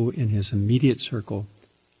people in his immediate circle,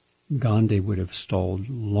 Gandhi would have stalled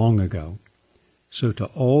long ago. So to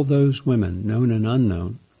all those women, known and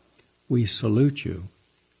unknown, we salute you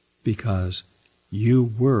because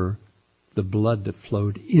you were the blood that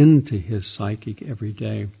flowed into his psychic every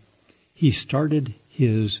day. He started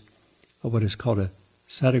his, what is called a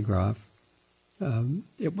satyagraha,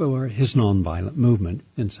 his nonviolent movement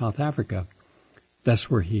in South Africa. That's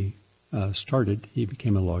where he started. He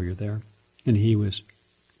became a lawyer there, and he was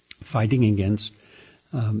fighting against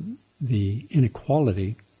the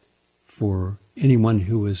inequality for anyone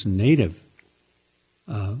who was native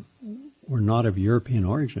or not of European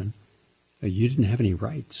origin. You didn't have any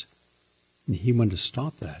rights, and he wanted to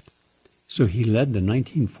stop that. So he led the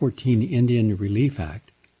 1914 Indian Relief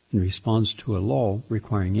Act in response to a law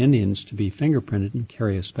requiring Indians to be fingerprinted and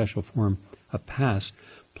carry a special form of pass,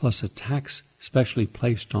 plus a tax specially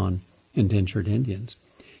placed on indentured Indians.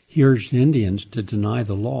 He urged Indians to deny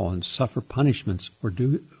the law and suffer punishments for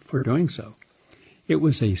doing so. It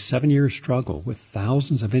was a 7-year struggle with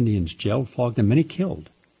thousands of Indians jailed, flogged, and many killed.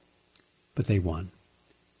 But they won.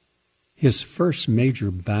 His first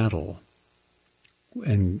major battle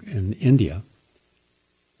in India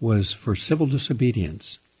was for civil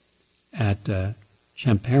disobedience at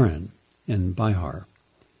Champaran in Bihar.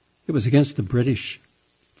 It was against the British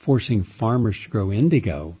forcing farmers to grow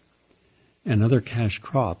indigo and other cash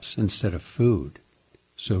crops instead of food.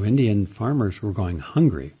 So Indian farmers were going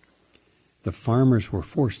hungry. The farmers were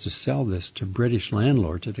forced to sell this to British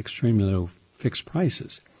landlords at extremely low fixed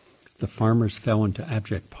prices. The farmers fell into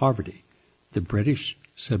abject poverty. The British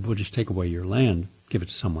said, we'll just take away your land, give it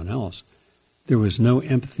to someone else. There was no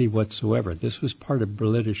empathy whatsoever. This was part of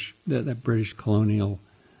that British colonial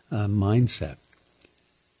mindset.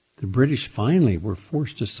 The British finally were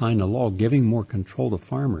forced to sign a law giving more control to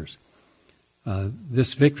farmers.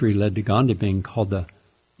 This victory led to Gandhi being called the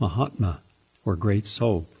Mahatma, or Great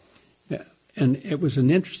Soul. And it was an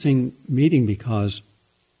interesting meeting because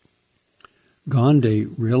Gandhi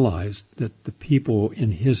realized that the people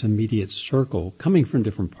in his immediate circle, coming from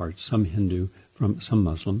different parts, some Hindu, some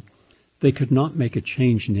Muslim, they could not make a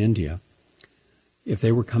change in India if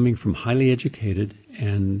they were coming from highly educated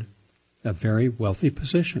and very wealthy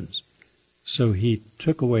positions. So he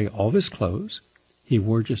took away all of his clothes. He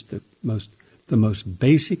wore just the most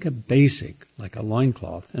basic of basic, like a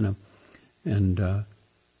loincloth and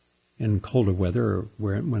in colder weather, or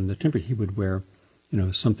when the temperature, he would wear,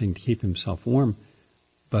 something to keep himself warm.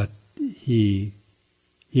 But he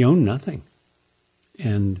owned nothing.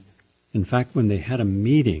 And in fact, when they had a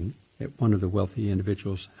meeting at one of the wealthy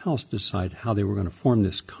individuals' house to decide how they were going to form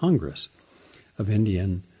this Congress of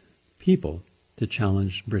Indian people to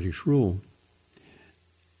challenge British rule,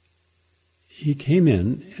 he came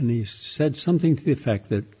in and he said something to the effect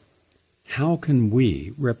that, how can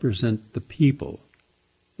we represent the people,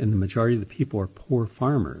 and the majority of the people are poor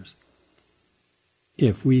farmers,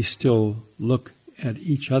 if we still look at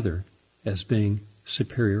each other as being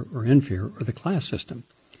superior or inferior, or the class system?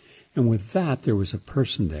 And with that, there was a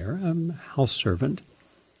person there, a house servant,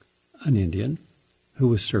 an Indian, who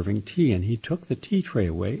was serving tea. And he took the tea tray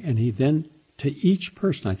away, and he then, to each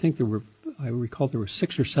person, I recall there were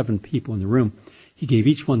 6 or 7 people in the room, he gave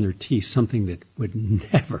each one their tea, something that would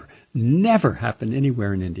never happen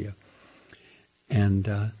anywhere in India.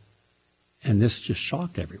 And this just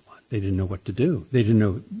shocked everyone. They didn't know what to do. They didn't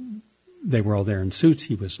know, they were all there in suits,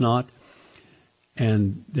 he was not.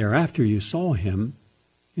 And thereafter you saw him,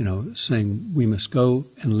 saying, we must go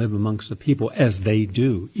and live amongst the people as they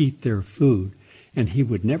do, eat their food. And he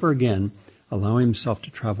would never again allow himself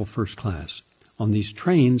to travel first class. On these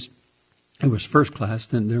trains, it was first class,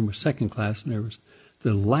 then there was second class, and there was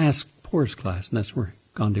the last poorest class, and that's where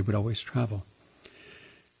Gandhi would always travel.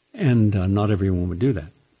 And not everyone would do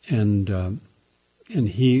that. And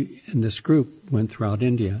he and this group went throughout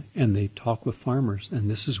India, and they talked with farmers, and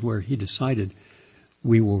this is where he decided,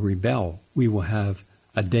 we will rebel. We will have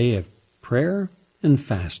a day of prayer and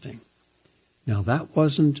fasting. Now, that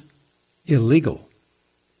wasn't illegal,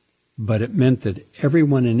 but it meant that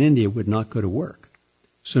everyone in India would not go to work.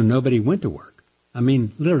 So nobody went to work. I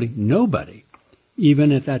mean, literally nobody.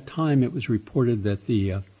 Even at that time, it was reported that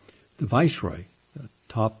the viceroy, the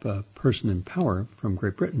top person in power from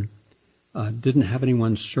Great Britain, didn't have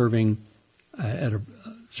anyone serving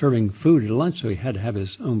food at lunch, so he had to have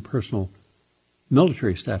his own personal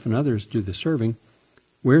military staff and others do the serving.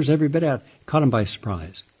 Where's everybody at? Caught him by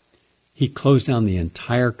surprise. He closed down the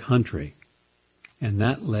entire country, and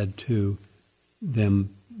that led to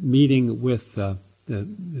them meeting with the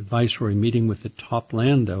viceroy, meeting with the top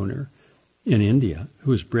landowner in India,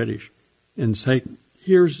 who was British, and say,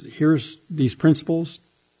 here's these principles.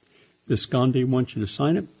 This Gandhi wants you to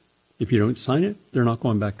sign it. If you don't sign it, they're not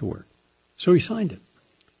going back to work. So he signed it.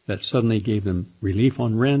 That suddenly gave them relief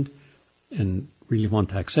on rent and relief on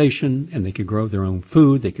taxation, and they could grow their own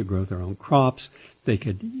food, they could grow their own crops, they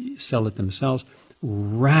could sell it themselves.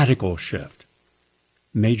 Radical shift,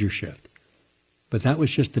 major shift. But that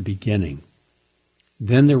was just the beginning.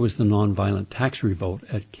 Then there was the nonviolent tax revolt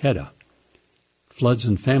at Kedah. Floods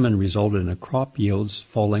and famine resulted in crop yields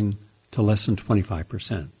falling to less than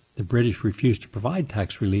 25%. The British refused to provide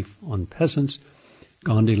tax relief on peasants.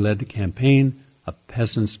 Gandhi led a campaign of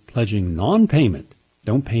peasants pledging non-payment,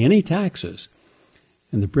 don't pay any taxes,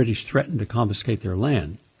 and the British threatened to confiscate their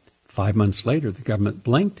land. 5 months later, the government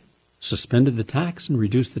blinked, suspended the tax, and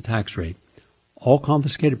reduced the tax rate. All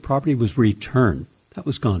confiscated property was returned. That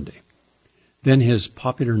was Gandhi. Then his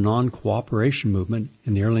popular non-cooperation movement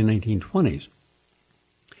in the early 1920s.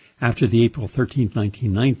 After the April 13,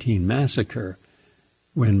 1919 massacre,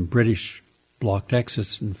 when British blocked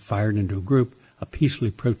exits and fired into a group of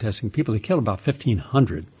peacefully protesting people, they killed about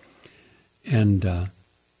 1,500. And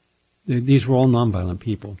these were all nonviolent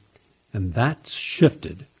people. And that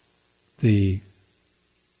shifted the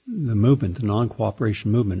movement, the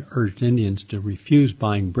non-cooperation movement, urged Indians to refuse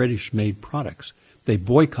buying British-made products. They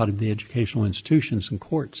boycotted the educational institutions and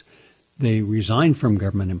courts. They resigned from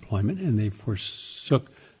government employment, and they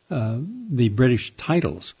forsook the British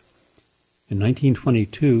titles. In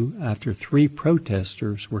 1922, after 3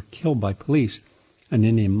 protesters were killed by police, an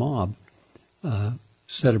Indian mob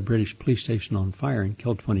set a British police station on fire and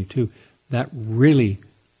killed 22. That really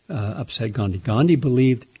upset Gandhi. Gandhi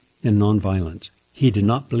believed in nonviolence. He did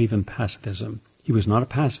not believe in pacifism. He was not a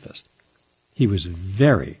pacifist. He was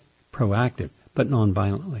very proactive, but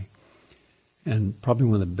nonviolently. And probably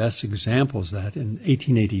one of the best examples of that, in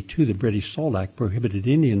 1882, the British Salt Act prohibited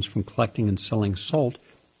Indians from collecting and selling salt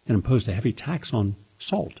and imposed a heavy tax on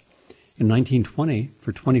salt. In 1920,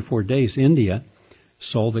 for 24 days, India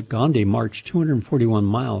saw that Gandhi marched 241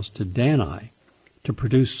 miles to Danai to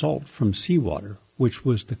produce salt from seawater, which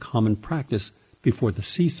was the common practice before the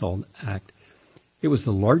Sea Salt Act. It was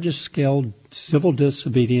the largest scale civil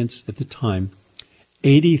disobedience at the time.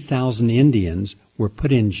 80,000 Indians were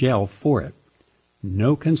put in jail for it.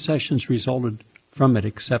 No concessions resulted from it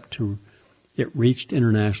except it reached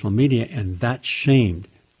international media, and that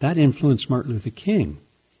influenced Martin Luther King.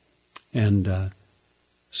 And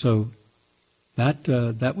So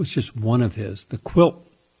that was just one of his. The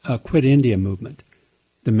Quit India movement,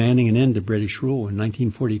 demanding an end to British rule in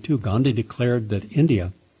 1942. Gandhi declared that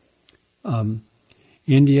India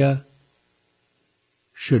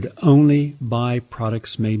should only buy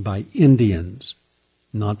products made by Indians,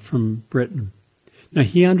 not from Britain. Now,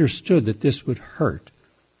 he understood that this would hurt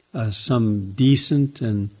some decent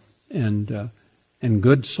and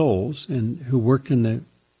good souls who worked in the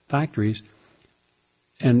factories.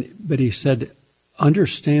 But he said,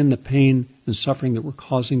 understand the pain and suffering that we're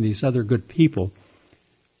causing these other good people,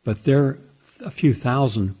 but they're a few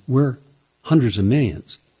thousand, we're hundreds of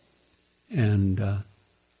millions. And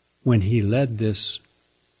when he led this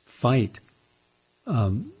fight,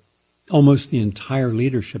 almost the entire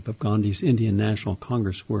leadership of Gandhi's Indian National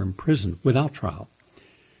Congress were imprisoned without trial.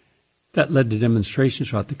 That led to demonstrations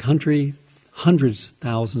throughout the country, hundreds of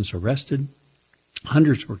thousands arrested,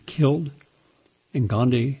 hundreds were killed, and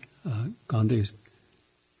Gandhi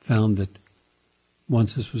found that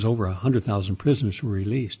once this was over, 100,000 prisoners were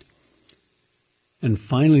released. And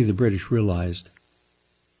finally the British realized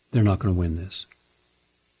they're not going to win this.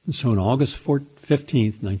 And so on August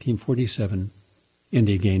 15th, 1947,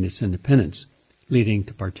 India gained its independence, leading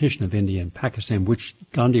to partition of India and Pakistan, which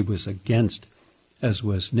Gandhi was against, as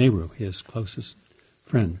was Nehru, his closest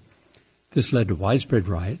friend. This led to widespread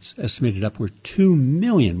riots, estimated upward 2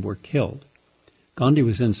 million were killed. Gandhi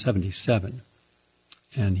was then 77,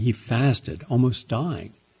 and he fasted, almost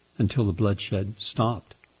dying, until the bloodshed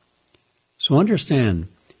stopped. So understand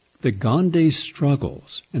that Gandhi's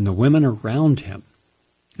struggles and the women around him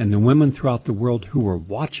and the women throughout the world who were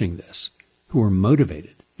watching this, who were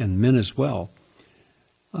motivated, and men as well,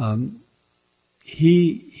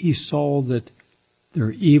 he saw that there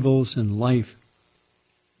are evils in life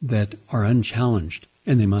that are unchallenged,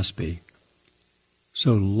 and they must be.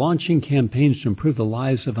 So launching campaigns to improve the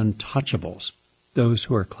lives of untouchables, those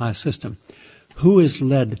who are class system. Who has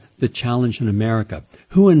led the challenge in America?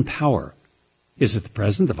 Who in power? Is it the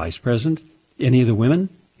president, the vice president, any of the women,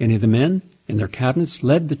 any of the men in their cabinets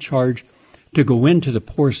led the charge to go into the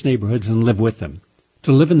poorest neighborhoods and live with them,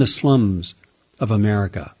 to live in the slums of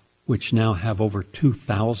America, which now have over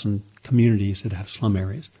 2,000 communities that have slum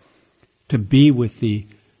areas, to be with the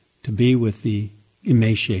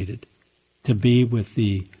emaciated, to be with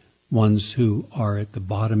the ones who are at the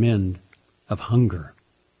bottom end of hunger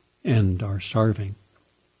and are starving,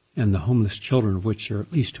 and the homeless children, of which there are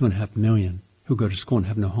at least 2.5 million who go to school and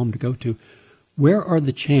have no home to go to. Where are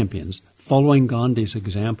the champions following Gandhi's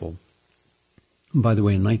example? And by the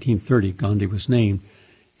way, in 1930, Gandhi was named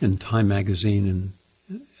in Time magazine and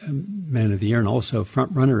Man of the Year, and also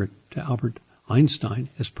front runner to Albert Einstein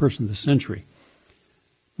as Person of the Century.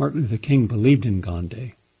 Martin Luther King believed in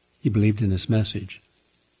Gandhi. He believed in his message.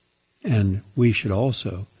 And we should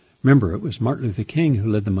also remember it was Martin Luther King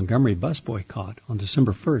who led the Montgomery bus boycott on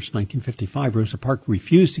December 1st, 1955. Rosa Parks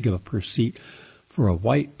refused to give up her seat for a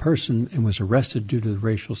white person and was arrested due to the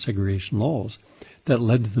racial segregation laws. That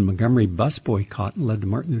led to the Montgomery bus boycott and led to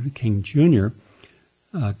Martin Luther King Jr.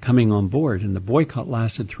 Coming on board. And the boycott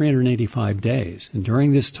lasted 385 days. And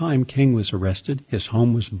during this time, King was arrested. His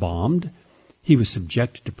home was bombed. He was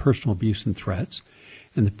subjected to personal abuse and threats.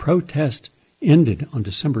 And the protest ended on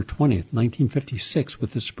December 20th, 1956,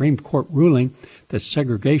 with the Supreme Court ruling that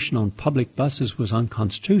segregation on public buses was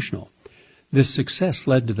unconstitutional. This success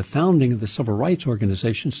led to the founding of the civil rights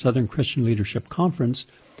organization Southern Christian Leadership Conference,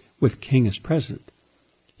 with King as president.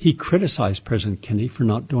 He criticized President Kennedy for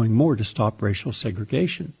not doing more to stop racial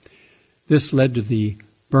segregation. This led to the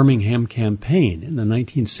Birmingham campaign. In the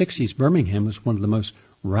 1960s, Birmingham was one of the most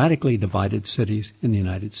radically divided cities in the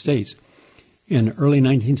United States. In early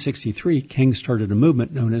 1963, King started a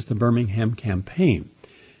movement known as the Birmingham Campaign.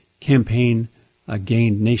 Campaign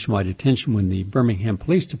gained nationwide attention when the Birmingham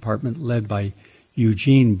Police Department, led by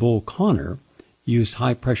Eugene Bull Connor, used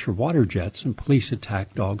high-pressure water jets and police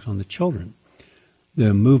attack dogs on the children.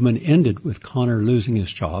 The movement ended with Connor losing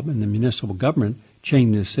his job and the municipal government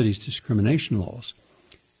changing the city's discrimination laws.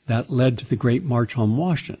 That led to the Great March on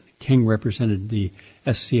Washington. King represented the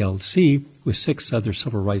SCLC with 6 other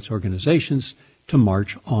civil rights organizations to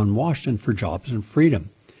march on Washington for jobs and freedom.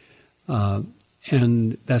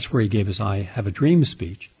 And that's where he gave his I Have a Dream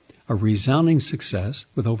speech, a resounding success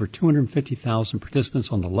with over 250,000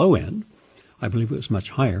 participants on the low end. I believe it was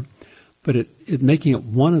much higher, but it making it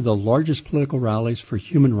one of the largest political rallies for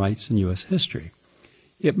human rights in U.S. history.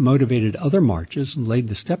 It motivated other marches and laid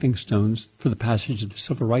the stepping stones for the passage of the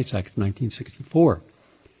Civil Rights Act of 1964.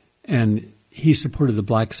 And he supported the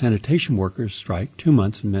black sanitation workers' strike 2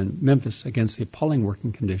 months in Memphis against the appalling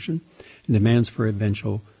working condition, and demands for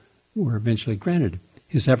were eventually granted.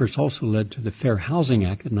 His efforts also led to the Fair Housing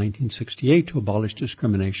Act of 1968 to abolish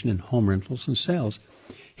discrimination in home rentals and sales.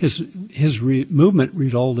 His movement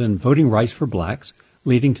resulted in voting rights for blacks,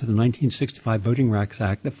 leading to the 1965 Voting Rights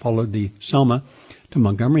Act that followed the Selma to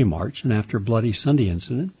Montgomery March, and after Bloody Sunday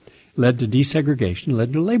incident, led to desegregation,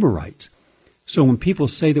 led to labor rights. So when people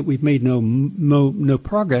say that we've made no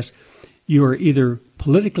progress, you are either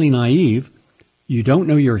politically naive, you don't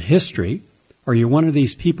know your history, or you're one of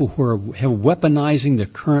these people who are weaponizing the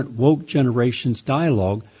current woke generation's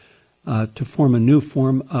dialogue to form a new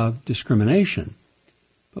form of discrimination.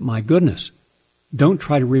 But my goodness, don't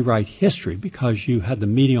try to rewrite history because you had the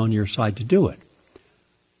media on your side to do it.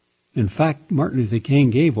 In fact, Martin Luther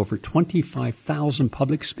King gave over 25,000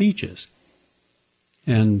 public speeches.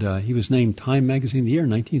 And he was named Time Magazine of the Year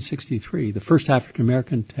in 1963, the first African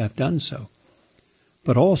American to have done so.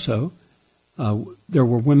 But also, there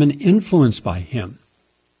were women influenced by him.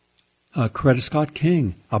 Coretta Scott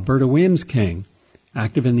King, Alberta Williams King,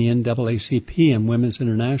 active in the NAACP and Women's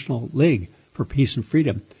International League for Peace and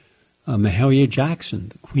Freedom. Mahalia Jackson,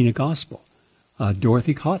 the Queen of Gospel.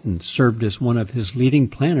 Dorothy Cotton served as one of his leading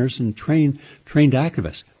planners and trained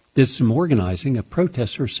activists. Did some organizing of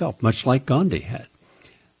protests herself, much like Gandhi had.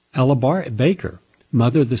 Ella Baker,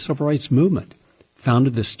 mother of the Civil Rights Movement,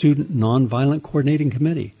 founded the Student Nonviolent Coordinating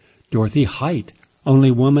Committee. Dorothy Height,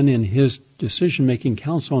 only woman in his decision-making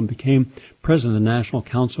council, and became president of the National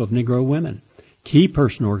Council of Negro Women. Key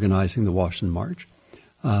person organizing the Washington March.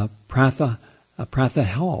 Pratha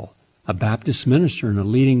Hall, a Baptist minister and a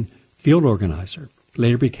leading field organizer,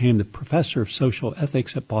 later became the professor of social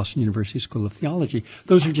ethics at Boston University School of Theology.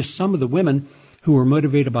 Those are just some of the women who were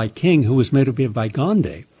motivated by King, who was motivated by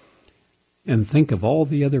Gandhi. And think of all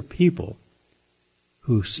the other people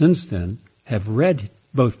who since then have read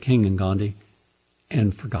both King and Gandhi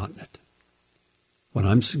and forgotten it. What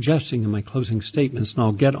I'm suggesting in my closing statements, and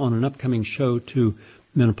I'll get on an upcoming show to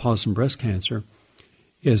menopause and breast cancer,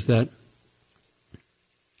 is that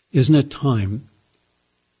isn't it time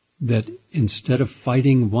that instead of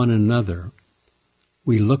fighting one another,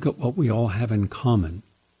 we look at what we all have in common?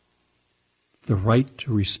 The right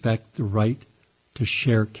to respect, the right to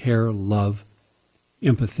share care, love,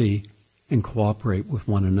 empathy, and cooperate with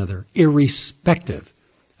one another, irrespective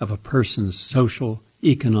of a person's social,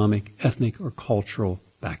 economic, ethnic, or cultural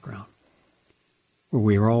background, where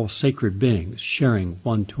we are all sacred beings sharing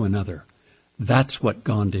one to another. That's what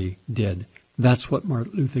Gandhi did. That's what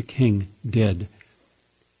Martin Luther King did.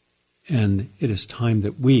 And it is time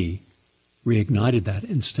that we reignited that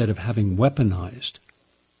instead of having weaponized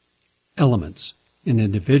elements in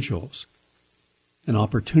individuals and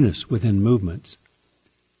opportunists within movements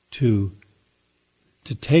to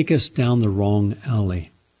take us down the wrong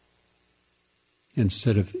alley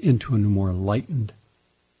instead of into a more enlightened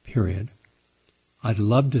period. I'd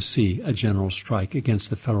love to see a general strike against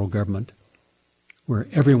the federal government where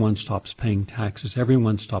everyone stops paying taxes,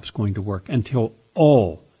 everyone stops going to work until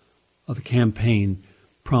all of the campaign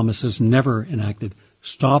promises never enacted.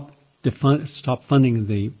 Stop funding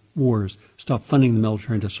the wars, stop funding the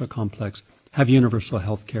military-industrial complex, have universal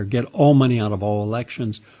health care, get all money out of all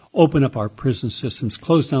elections, open up our prison systems,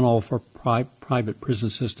 close down all for private prison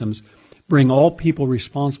systems, bring all people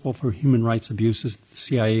responsible for human rights abuses, the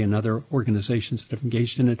CIA and other organizations that have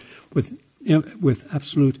engaged in it with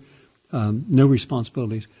absolute no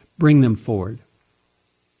responsibilities, bring them forward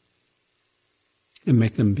and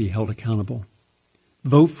make them be held accountable.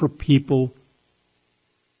 Vote for people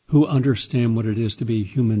who understand what it is to be a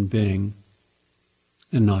human being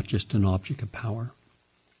and not just an object of power.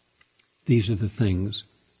 These are the things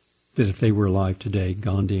that if they were alive today,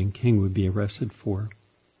 Gandhi and King would be arrested for.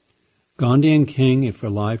 Gandhi and King, if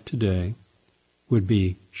alive today, would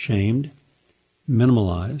be shamed,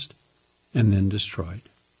 minimalized, and then destroyed.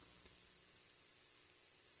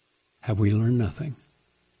 Have we learned nothing?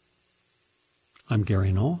 I'm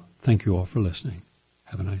Gary Null. Thank you all for listening.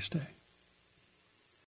 Have a nice day.